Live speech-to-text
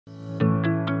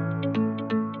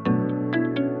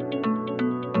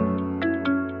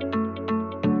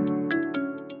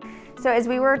So as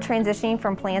we were transitioning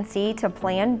from Plan C to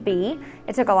Plan B,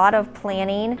 it took a lot of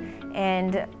planning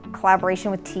and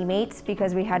collaboration with teammates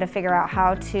because we had to figure out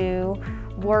how to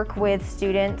work with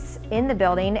students in the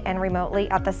building and remotely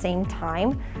at the same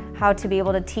time, how to be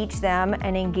able to teach them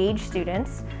and engage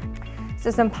students. So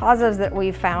some positives that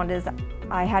we've found is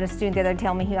I had a student the other day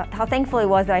tell me how thankful he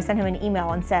was that I sent him an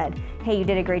email and said, hey, you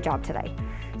did a great job today.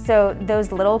 So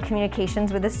those little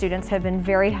communications with the students have been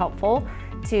very helpful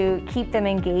to keep them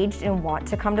engaged and want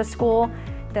to come to school.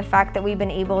 The fact that we've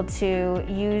been able to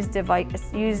use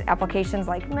applications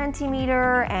like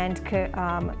Mentimeter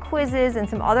and quizzes and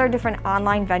some other different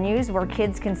online venues where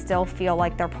kids can still feel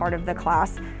like they're part of the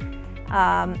class.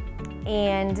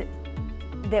 And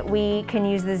that we can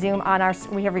use the Zoom on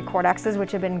we have RecordXs,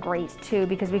 which have been great too,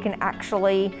 because we can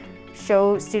actually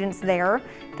show students there.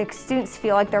 The students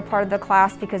feel like they're part of the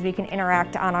class because we can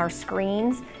interact on our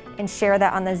screens and share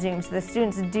that on the Zoom. So the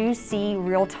students do see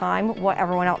real time what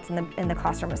everyone else in the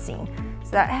classroom is seeing.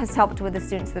 So that has helped with the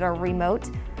students that are remote.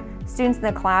 Students in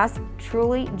the class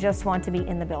truly just want to be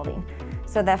in the building.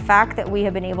 So the fact that we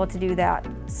have been able to do that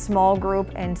small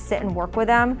group and sit and work with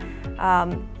them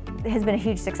has been a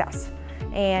huge success.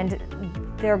 And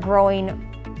they're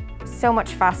growing so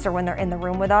much faster when they're in the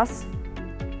room with us,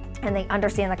 and they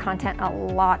understand the content a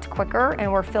lot quicker,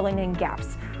 and we're filling in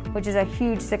gaps, which is a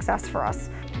huge success for us.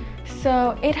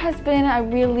 So it has been a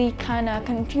really kind of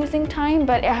confusing time,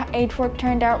 but it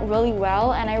turned out really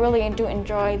well, and I really do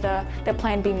enjoy the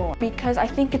Plan B more because I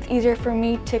think it's easier for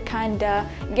me to kind of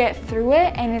get through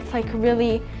it, and it's like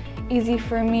really easy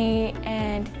for me,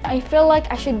 and I feel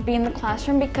like I should be in the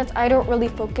classroom because I don't really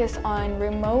focus on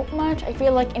remote much. I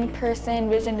feel like in-person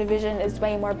vision to vision is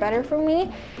way more better for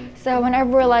me. So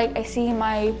whenever like I see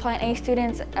my Plan A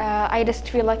students, I just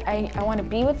feel like I want to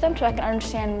be with them so I can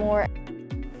understand more.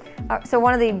 So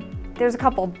there's a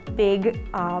couple big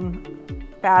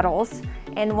battles,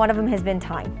 and one of them has been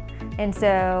time. And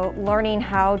so learning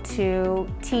how to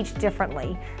teach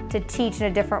differently, to teach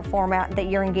in a different format that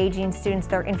you're engaging students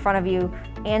that are in front of you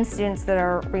and students that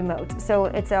are remote. So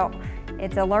it's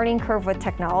a learning curve with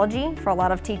technology for a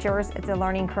lot of teachers. It's a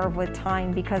learning curve with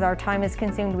time because our time is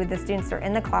consumed with the students that are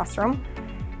in the classroom,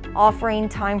 offering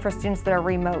time for students that are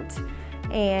remote.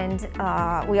 And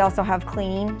we also have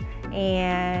cleaning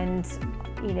and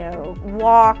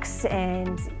walks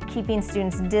and keeping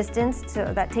students distanced, so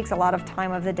that takes a lot of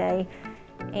time of the day,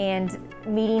 and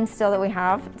meetings still that we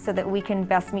have so that we can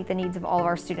best meet the needs of all of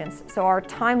our students. So our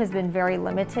time has been very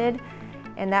limited,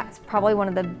 and that's probably one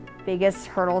of the biggest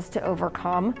hurdles to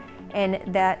overcome, and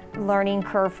that learning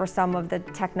curve for some of the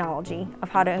technology of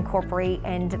how to incorporate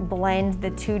and blend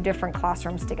the two different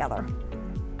classrooms together.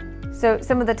 So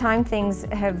some of the time things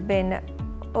have been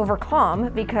overcome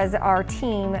because our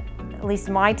team, at least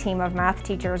my team of math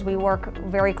teachers, we work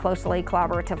very closely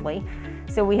collaboratively.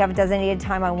 So we have designated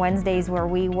time on Wednesdays where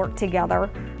we work together,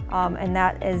 and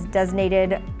that is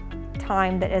designated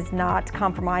time that is not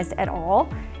compromised at all.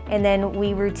 And then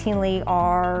we routinely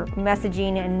are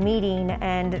messaging and meeting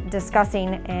and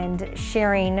discussing and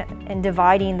sharing and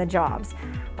dividing the jobs,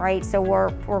 right? So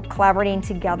we're collaborating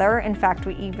together. In fact,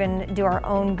 we even do our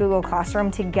own Google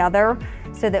Classroom together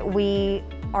so that we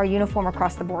are uniform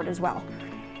across the board as well.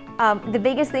 The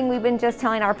biggest thing we've been just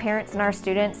telling our parents and our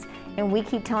students, and we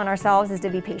keep telling ourselves, is to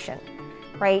be patient,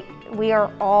 right? We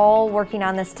are all working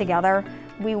on this together.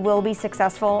 We will be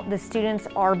successful. The students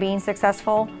are being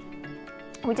successful.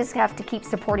 We just have to keep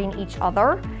supporting each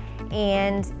other,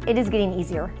 and it is getting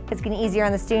easier. It's getting easier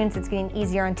on the students, it's getting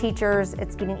easier on teachers,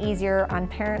 it's getting easier on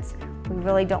parents. We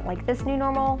really don't like this new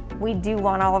normal. We do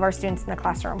want all of our students in the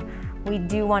classroom. We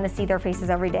do want to see their faces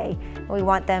every day. We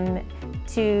want them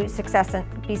to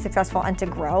be successful and to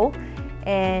grow.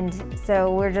 And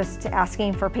so we're just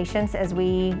asking for patience as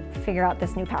we figure out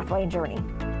this new pathway and journey.